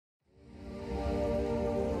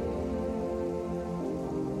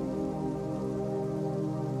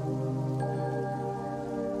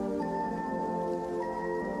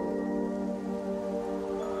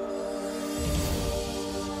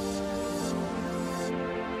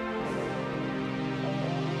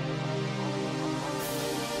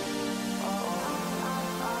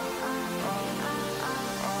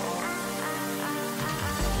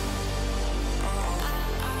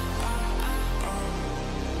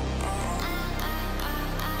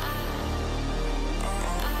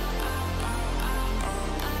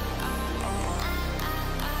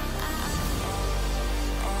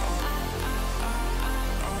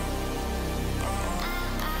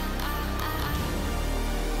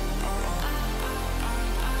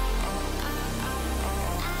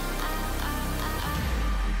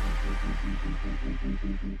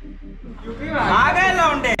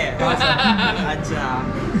अच्छा,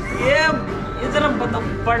 ये जरा बताओ,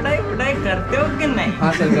 पढ़ाई करते हो कि नहीं?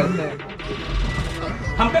 हाँ सर करते हैं।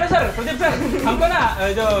 हमको ना सर, प्रदीप सर, हमको ना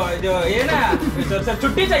जो ये ना सर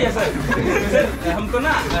छुट्टी चाहिए सर। सर हमको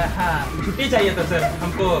ना हाँ छुट्टी चाहिए था सर,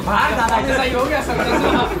 हमको बाहर जाना है। सही हो गया सर।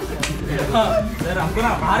 हाँ सर हमको ना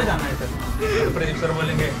बाहर जाना है सर। प्रदीप सर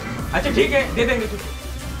बोलेंगे अच्छा ठीक है दे देंगे छुट्टी।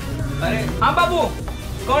 अरे हाँ बाबू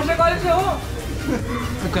कौन से कॉलेज से हो?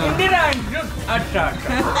 इंदिरा इंस्टीट्यूट। अच्छा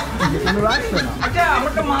अच्छा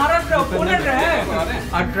मतलब महाराष्ट्र पुणे से है।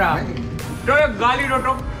 अच्छा तो एक गाली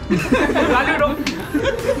दो गाली दो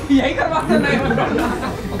यही करवाते नहीं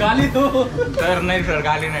गाली दो सर। नहीं सर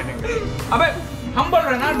गाली नहीं देंगे। अबे हम बोल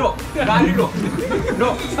रहे ना दो गाली दो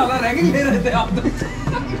साला रैगिंग ले रहे थे आप तो।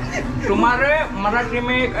 तुम्हारे मराठी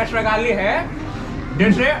में एक ऐसा गाली है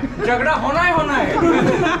जैसे झगड़ा होना है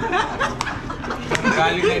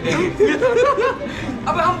गाली नहीं देंगे।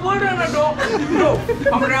 अबे हम बोल रहे हैं ना दो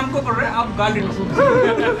हम राम को बोल रहे हैं आप गाली दो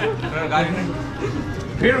गाली नहीं।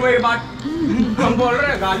 फिर वही बात हम बोल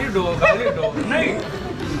रहे हैं गाली दो नहीं।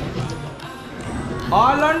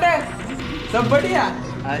 और लौंडे सब बढ़िया?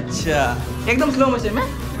 अच्छा एकदम स्लो मोशन में।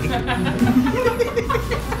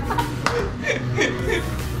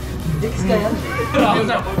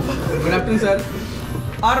 Good afternoon sir.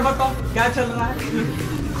 और बताओ क्या चल रहा है?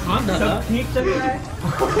 सब ठीक चल रहा है?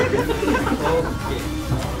 ओके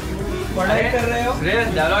पढ़ाई कर रहे हो?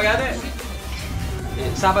 डायलॉग याद है?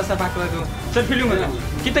 शाबाश सर फिल्म में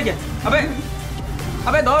कितने क्या?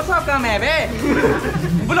 अबे 200 कम है बे।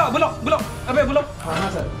 बुलो अबे बुलो। हाँ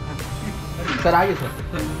सर आगे सर।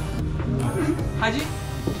 हाँ जी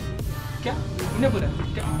क्या इन्हें बोला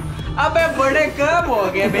क्या? अबे बड़े कब हो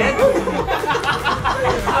गए बे?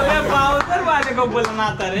 अबे बाउंसर वाले को बुलाना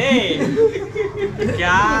था रे।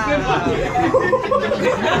 क्या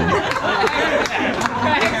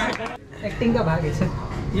एक्टिंग का भाग है सर।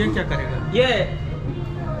 ये क्या करेगा? ये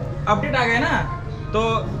अपडेट आ गया ना तो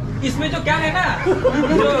इसमें जो क्या है ना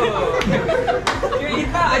जो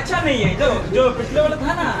इतना अच्छा नहीं है जो पिछले वाला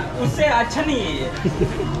था ना उससे अच्छा नहीं है ये।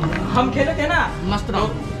 हम खेले थे ना मस्त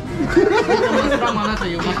माना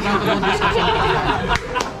चाहिए।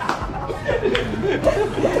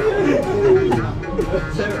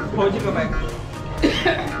 फौजी का बैग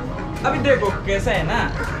अभी देखो कैसा है ना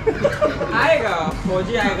आएगा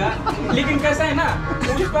फौजी आएगा लेकिन कैसा है ना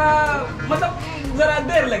उसका मतलब जरा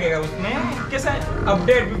देर लगेगा उसमें। कैसा है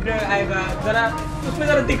अपडेट आएगा जरा उसमें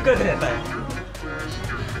जरा दिक्कत रहता है।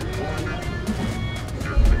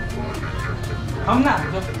 हम ना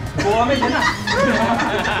जो गोवा में थे ना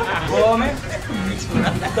गोवा में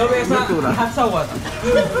तब ऐसा हादसा हुआ था।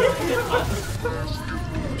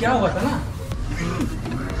 क्या हुआ था ना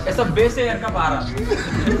ऐसा बेस एयर का पारा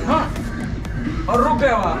हाँ और रुक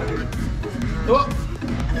गया वहां तो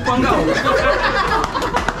पंगा हो गया।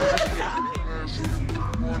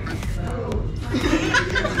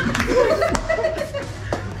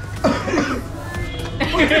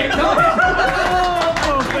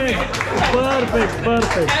 Perfect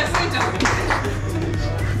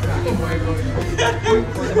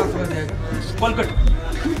call cut.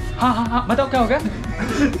 हाँ बताओ क्या हो गया?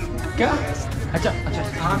 क्या? अच्छा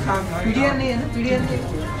पीडीआर नहीं है ना? पीडीआर नहीं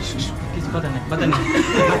किस पता नहीं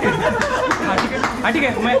हाँ ठीक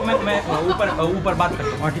है मैं ऊपर बात करता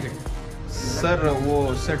हूँ। हाँ ठीक है सर वो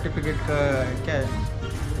सर्टिफिकेट का क्या है?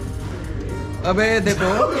 अबे देखो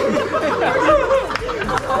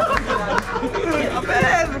अबे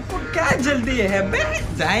रुको क्या जल्दी है बे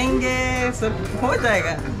जाएंगे सब हो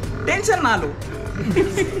जाएगा टेंशन ना लो।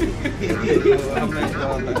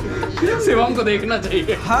 शिवम को देखना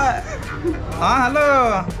चाहिए। हाँ हेलो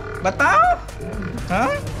बताओ। हाँ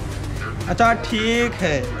अच्छा ठीक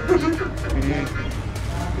है।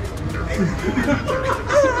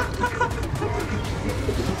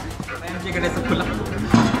 से खुला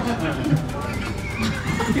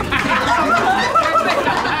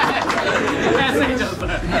ऐसे ही चलता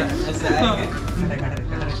है।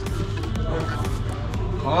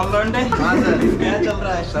 और लौंडे हाँ सर क्या चल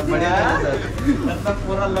रहा है? सब बढ़िया है सर। सब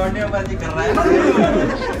पूरा लौंडेबाजी कर रहा है।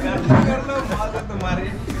 कर लो बात है तुम्हारी।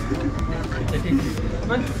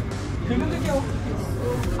 ठीक है क्या हो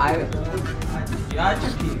आएगा आज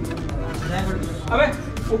ठीक। अबे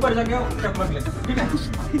ऊपर जाके चप्पल ले ठीक है।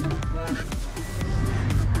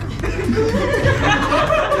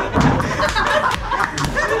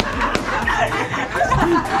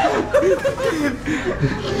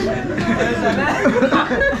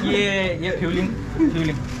 ये फ्यूलिंग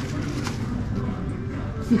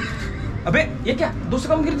अबे ये क्या दूसरा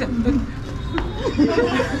काम गिर जा।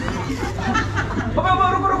 रुको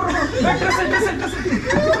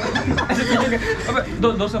ऐसे अबे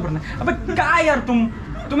दो सौ भरना। अबे क्या यार तुम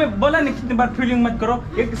तुम्हें बोला नहीं कितनी बार फीलिंग मत करो,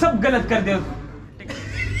 ये सब गलत कर दे।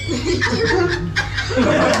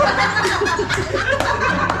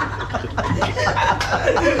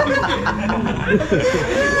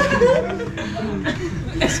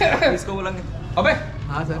 इसको बोलेंगे अबे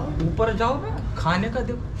हाँ सर ऊपर जाओ ना, खाने का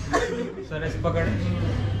दो। सर ऐसे पकड़े,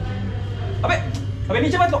 अबे अबे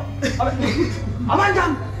नीचे मत लो, अबे अमन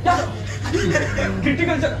जान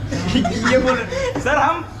क्रिटिकल जगह। ये बोल रहे सर,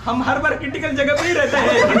 हम हर बार क्रिटिकल जगह पे ही रहते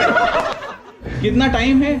हैं। कितना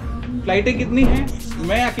टाइम है, फ्लाइटें कितनी हैं,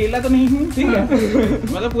 मैं अकेला तो नहीं हूँ, ठीक है।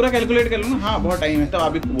 मतलब पूरा कैलकुलेट कर लूँ, हाँ बहुत टाइम है, तब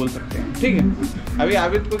आबिद को बोल सकते हैं, ठीक है। अभी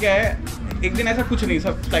आबिद को क्या है, एक दिन ऐसा कुछ नहीं,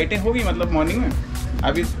 सब फ्लाइटें होगी मतलब मॉर्निंग में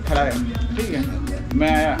आबिद खड़ा है, ठीक है।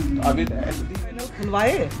 मैं आबिद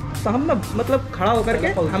खुलवाए तो हम ना मतलब खड़ा होकर के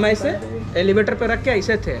हम ऐसे एलिवेटर पे रख के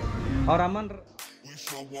ऐसे थे और अमन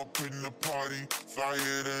show up in the party,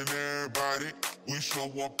 flyer than everybody. We show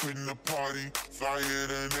up in the party, flyer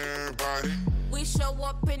than everybody. We show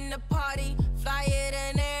up in the party, flyer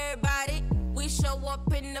than everybody. We show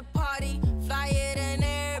up in the party, flyer than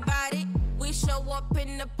everybody. We show up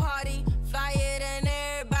in the party, flyer than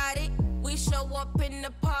everybody. We show up in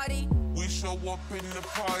the party. We show up in the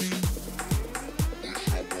party.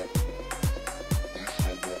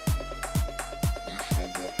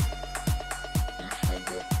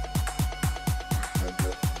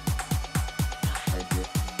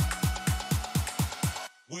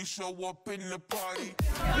 We show up in the party.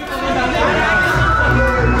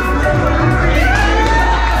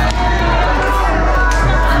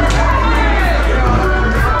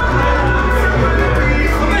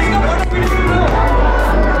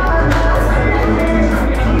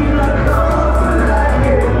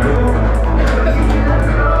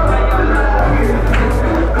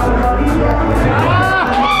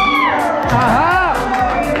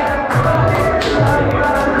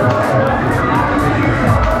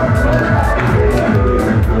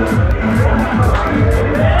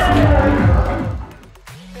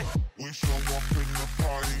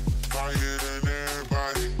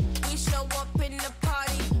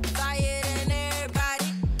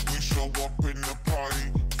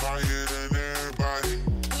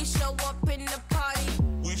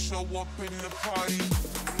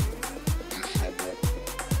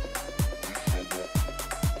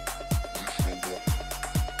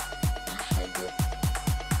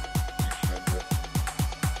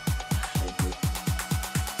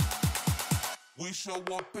 We show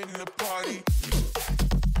up in the party.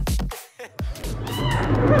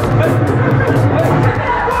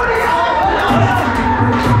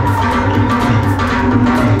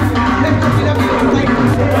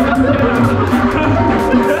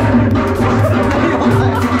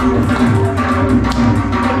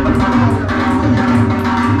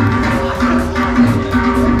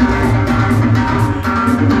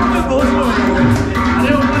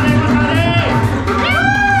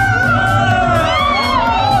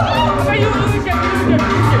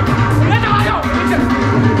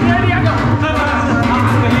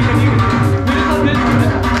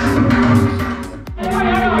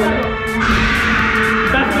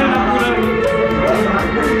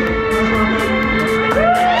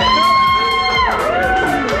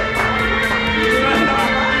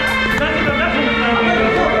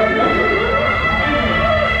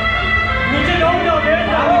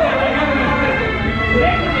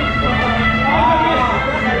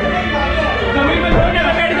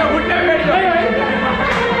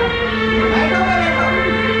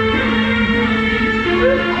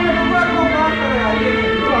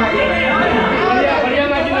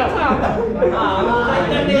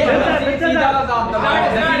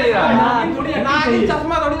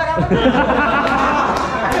 चश्मा थोड़ी लगा